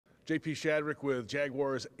JP Shadrick with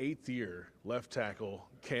Jaguars' 8th year left tackle,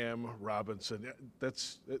 Cam Robinson.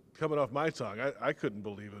 That's coming off my tongue. I couldn't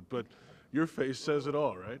believe it, but your face says it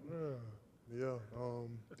all, right? Yeah.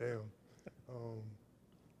 Damn.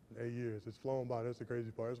 8 years. It's flown by. That's the crazy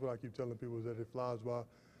part. That's what I keep telling people is that it flies by.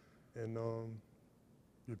 And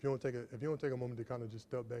if you don't take a moment to kind of just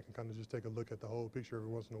step back and kind of just take a look at the whole picture every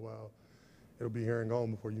once in a while, it'll be here and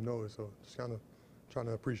gone before you know it. So just kind of trying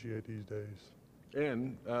to appreciate these days.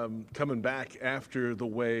 And coming back after the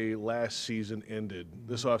way last season ended,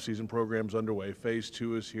 this offseason program's underway. Phase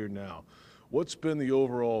 2 is here now. What's been the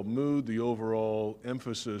overall mood, the overall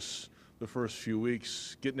emphasis the first few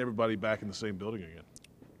weeks, getting everybody back in the same building again?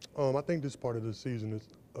 I think this part of the season is,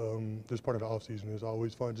 this part of the off season is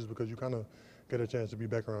always fun just because you kind of get a chance to be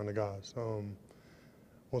back around the guys.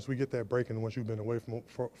 Once we get that break and once you've been away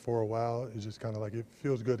for a while, it's just kind of like it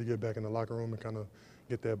feels good to get back in the locker room and kind of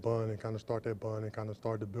get that bond and kind of start that bond and kind of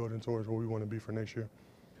start the building towards where we want to be for next year.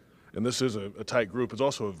 And this is a tight group. It's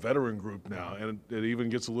also a veteran group now, and it even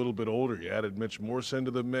gets a little bit older. You added Mitch Morse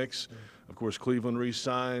into the mix. Of course, Cleveland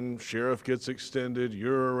re-signed. Sheriff gets extended.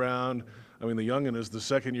 You're around. I mean, the youngin is the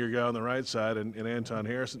second-year guy on the right side, and Anton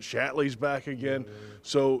Harrison. Shatley's back again.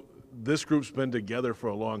 So this group's been together for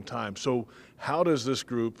a long time. So how does this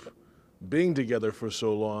group, being together for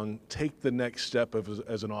so long, take the next step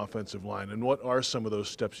as an offensive line? And what are some of those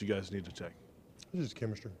steps you guys need to take? It's just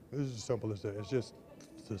chemistry. It's as simple as that. It's just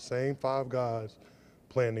the same 5 guys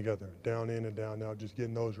playing together, down in and down out, just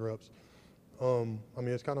getting those reps. I mean,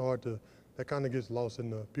 it's kind of hard to, that kind of gets lost in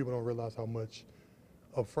the, people don't realize how much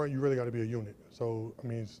up front you really got to be a unit. So, I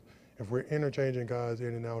mean, if we're interchanging guys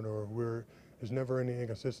in and out, or there's never any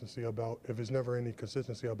inconsistency about, if there's never any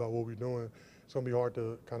consistency about what we're doing, it's going to be hard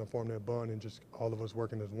to kind of form that bond and just all of us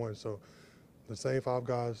working as one. So the same 5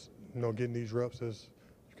 guys, getting these reps is,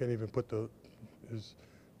 you can't even put it's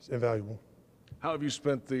invaluable. How have you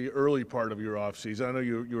spent the early part of your offseason? I know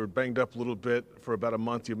you were banged up a little bit for about a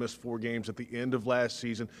month. You missed 4 games at the end of last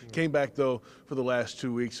season. Came back, though, for the last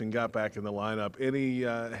 2 weeks and got back in the lineup. Any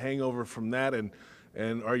hangover from that,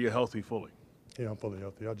 and are you healthy fully? Yeah, I'm fully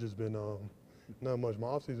healthy. I've just been not much. My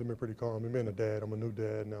offseason been pretty calm. I've been a dad. I'm a new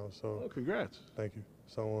dad now. So. Oh, congrats. Thank you.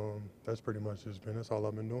 So that's pretty much just been, that's all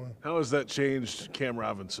I've been doing. How has that changed Cam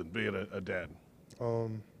Robinson, being a dad? I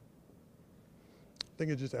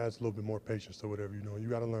think it just adds a little bit more patience to whatever you know. You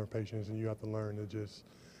got to learn patience, and you have to learn to just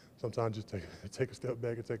sometimes just take a step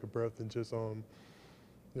back and take a breath and just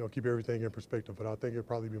keep everything in perspective. But I think it'd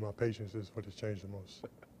probably be my patience is what has changed the most.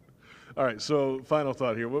 All right. So final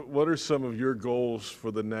thought here: what are some of your goals for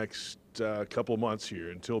the next couple months here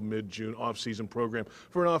until mid-June off-season program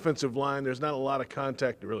for an offensive line? There's not a lot of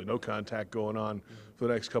contact, really no contact going on for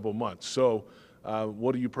the next couple months. So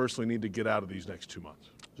what do you personally need to get out of these next 2 months?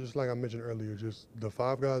 Just like I mentioned earlier, just the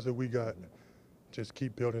 5 guys that we got, just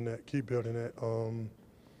keep building that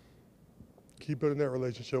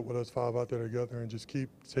relationship with us 5 out there together, and just keep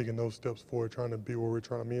taking those steps forward, trying to be where we're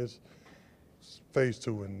trying to be. It's phase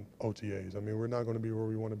 2 in OTAs. I mean, we're not going to be where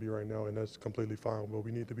we want to be right now, and that's completely fine. But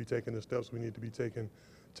we need to be taking the steps we need to be taking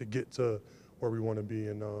to get to where we want to be,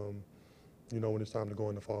 and when it's time to go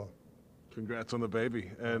in the fall. Congrats on the baby,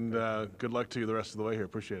 and good luck to you the rest of the way here.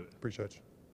 Appreciate it. Appreciate you.